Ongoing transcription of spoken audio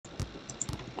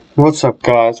What's up,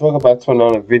 guys? Welcome back to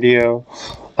another video.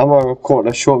 I'm gonna record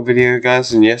a short video,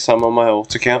 guys, and yes, I'm on my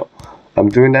alt account. I'm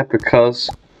doing that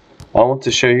because I want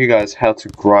to show you guys how to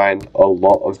grind a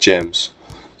lot of gems.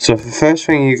 So the first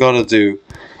thing you gotta do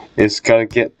is gotta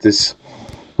get this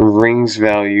rings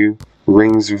value,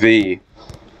 rings V,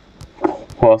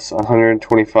 plus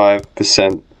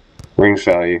 125% rings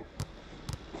value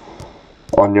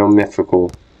on your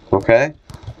mythical, okay?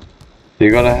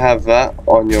 You gotta have that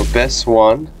on your best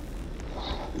one,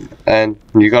 and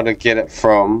you gotta get it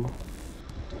from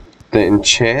the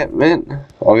enchantment,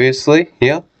 obviously,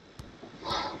 here.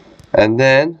 And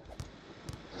then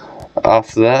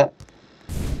after that,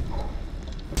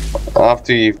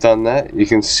 after you've done that, you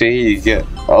can see you get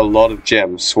a lot of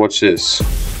gems. Watch this.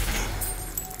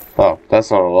 Oh,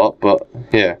 that's not a lot, but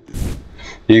yeah,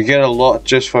 you get a lot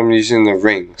just from using the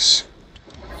rings.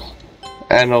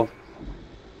 And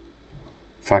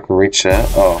if I can reach that,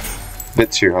 oh, a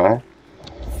bit too high.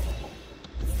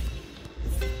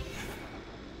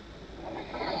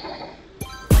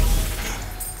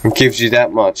 It gives you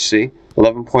that much, see?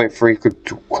 11.3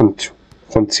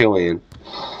 quintillion.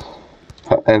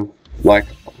 And like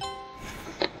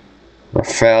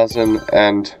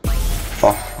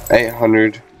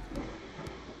 1,800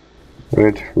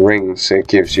 rings it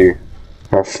gives you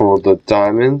for the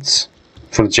diamonds,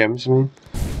 for the gems, I mean.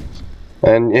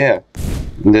 And yeah,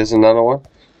 there's another one.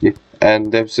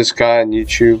 And there's this guy on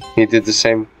YouTube, he did the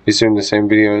same, he's doing the same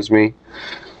video as me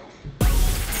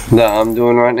that I'm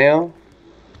doing right now.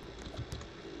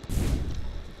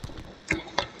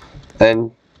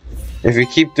 And if you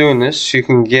keep doing this, you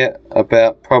can get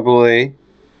about probably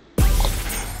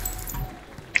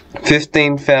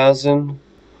 15,000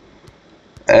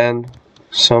 and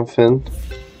something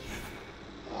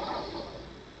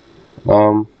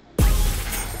and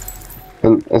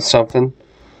something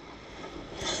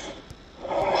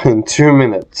in 2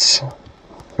 minutes.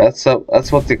 That's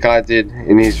what the guy did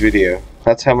in his video.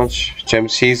 That's how much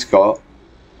gems he's got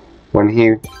when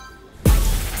he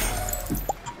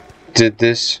did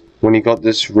this, when he got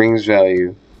this rings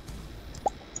value.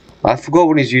 I forgot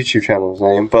what his YouTube channel's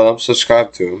name, but I'm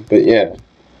subscribed to him. But yeah,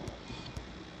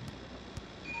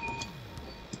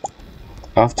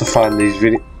 I have to find this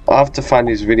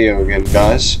video again,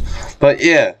 guys. But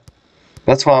yeah,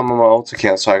 that's why I'm on my alt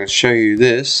account, so I can show you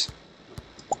this.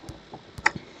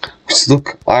 Just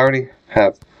look, I already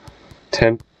have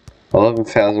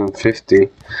 11,050,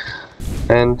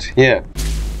 and yeah,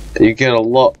 you get a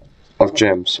lot of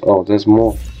gems. Oh, there's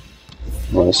more.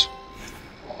 Nice.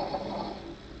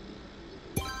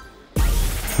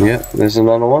 Yeah, there's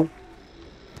another one.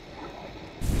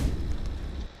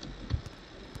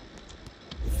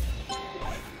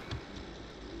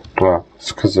 Wow,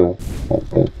 it's because of that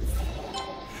bit.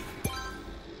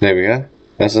 There we go.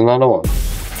 There's another one.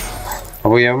 Oh,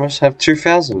 we almost have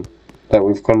 2,000 that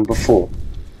we've gone before.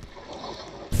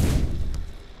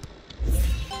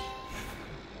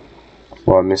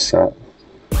 Well, I missed that.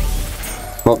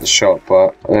 Not the shot,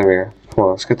 but there we go. Come on,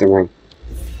 let's get the ring.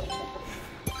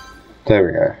 There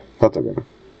we go. Got the ring.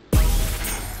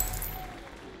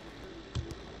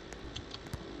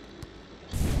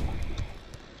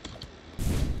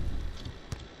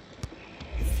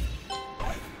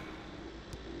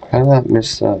 How did I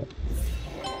miss that?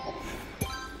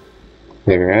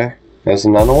 There we go. There's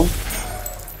another one.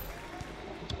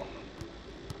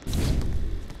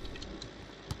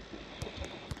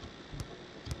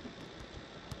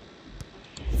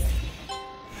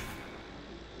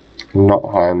 Not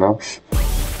high enough.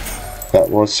 That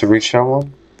was to reach that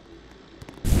one.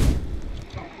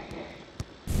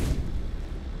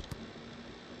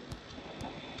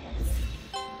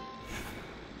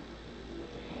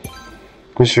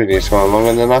 This video's going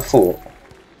longer than I thought.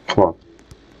 Come on.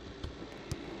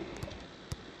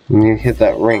 You need to hit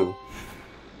that ring.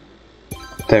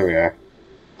 There we go.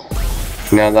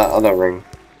 Now that other ring.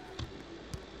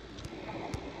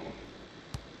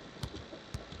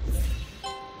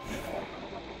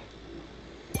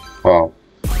 Wow.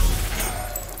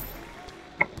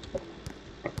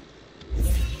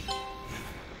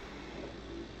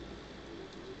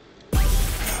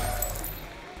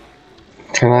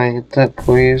 Can I hit that,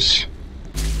 please?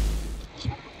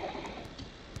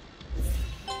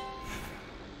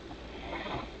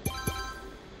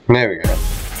 There we go.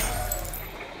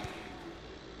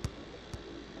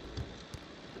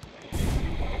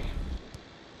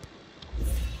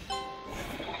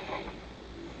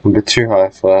 A bit too high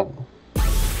for that.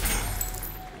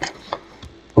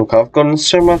 Look, I've gotten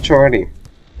so much already.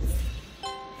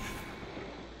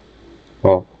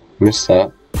 Oh, missed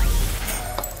that.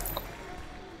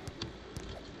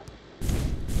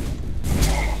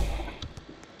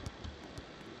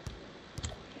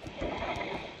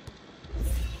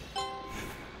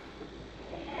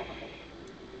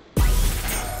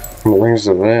 The rings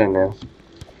are there now.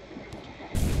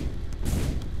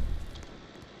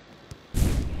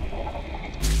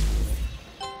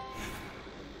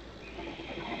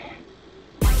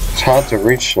 It's hard to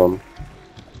reach them.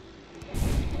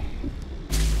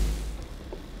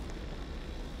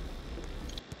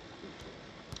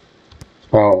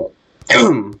 Oh,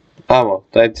 oh well,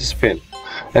 they disappeared.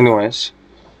 Anyways,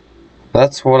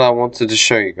 that's what I wanted to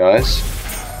show you guys.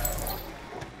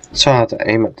 It's so hard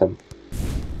to aim at them.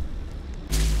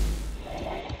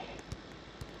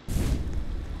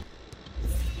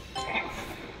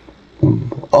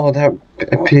 Oh, that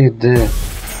appeared there.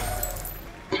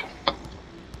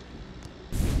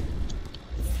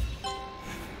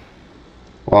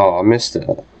 Oh, I missed it.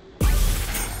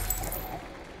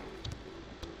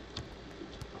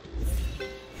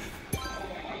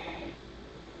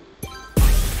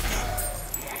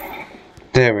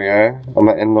 There we go. I'm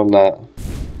gonna end on that.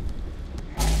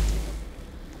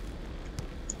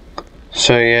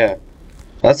 So yeah,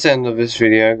 that's the end of this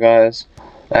video, guys.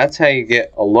 That's how you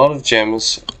get a lot of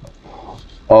gems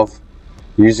of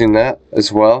using that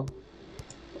as well,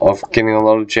 of getting a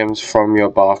lot of gems from your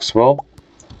Barks World.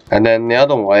 And then the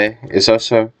other way is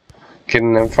also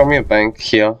getting them from your bank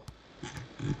here.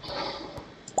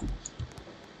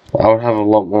 I would have a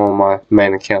lot more on my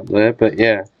main account there, but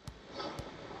yeah.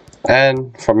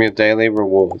 And from your daily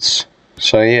rewards.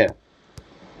 So yeah.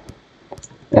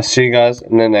 I'll see you guys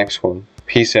in the next one.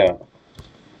 Peace out.